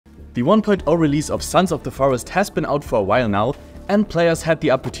The 1.0 release of Sons of the Forest has been out for a while now, and players had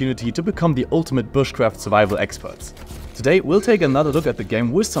the opportunity to become the ultimate bushcraft survival experts. Today we'll take another look at the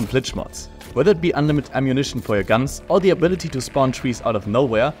game with some Plitch mods. Whether it be unlimited ammunition for your guns or the ability to spawn trees out of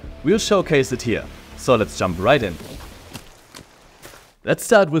nowhere, we'll showcase it here. So let's jump right in. Let's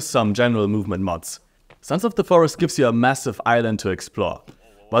start with some general movement mods. Sons of the Forest gives you a massive island to explore.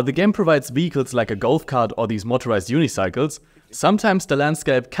 While the game provides vehicles like a golf cart or these motorized unicycles, sometimes the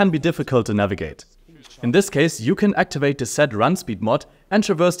landscape can be difficult to navigate. In this case, you can activate the set run speed mod and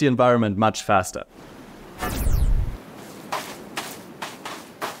traverse the environment much faster.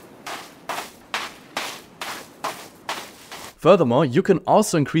 Furthermore, you can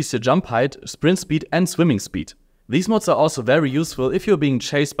also increase your jump height, sprint speed and swimming speed. These mods are also very useful if you're being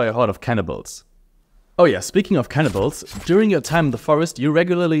chased by a horde of cannibals. Oh yeah, speaking of cannibals, during your time in the forest you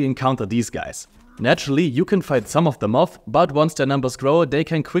regularly encounter these guys. Naturally, you can fight some of them off, but once their numbers grow, they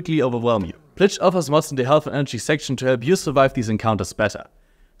can quickly overwhelm you. Plitch offers mods in the health and energy section to help you survive these encounters better.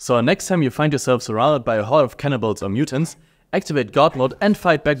 So next time you find yourself surrounded by a horde of cannibals or mutants, activate Godmode and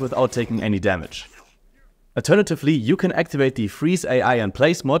fight back without taking any damage. Alternatively, you can activate the Freeze AI in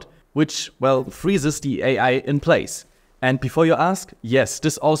Place mod, which, well, freezes the AI in place. And before you ask, yes,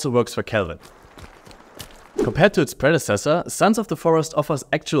 this also works for Kelvin. Compared to its predecessor, Sons of the Forest offers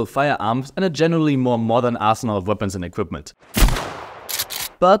actual firearms and a generally more modern arsenal of weapons and equipment.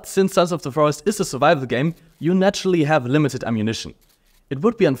 But since Sons of the Forest is a survival game, you naturally have limited ammunition. It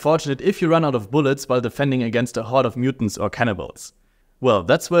would be unfortunate if you run out of bullets while defending against a horde of mutants or cannibals. Well,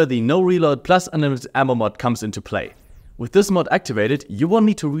 that's where the no reload plus unlimited ammo mod comes into play. With this mod activated, you won't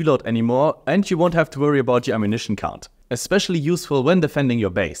need to reload anymore and you won't have to worry about your ammunition count, especially useful when defending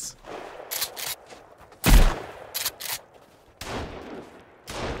your base.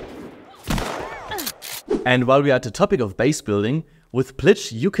 And while we are at the topic of base building, with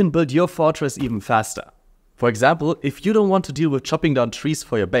Plitch you can build your fortress even faster. For example, if you don't want to deal with chopping down trees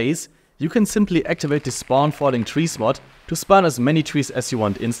for your base, you can simply activate the Spawn Falling Trees mod to spawn as many trees as you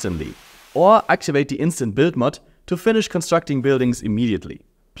want instantly. Or activate the Instant Build mod to finish constructing buildings immediately.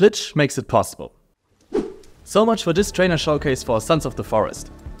 Plitch makes it possible. So much for this trainer showcase for Sons of the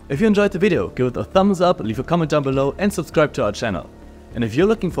Forest. If you enjoyed the video, give it a thumbs up, leave a comment down below and subscribe to our channel. And if you're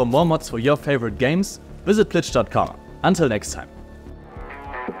looking for more mods for your favorite games, visit Plitch.com. Until next time.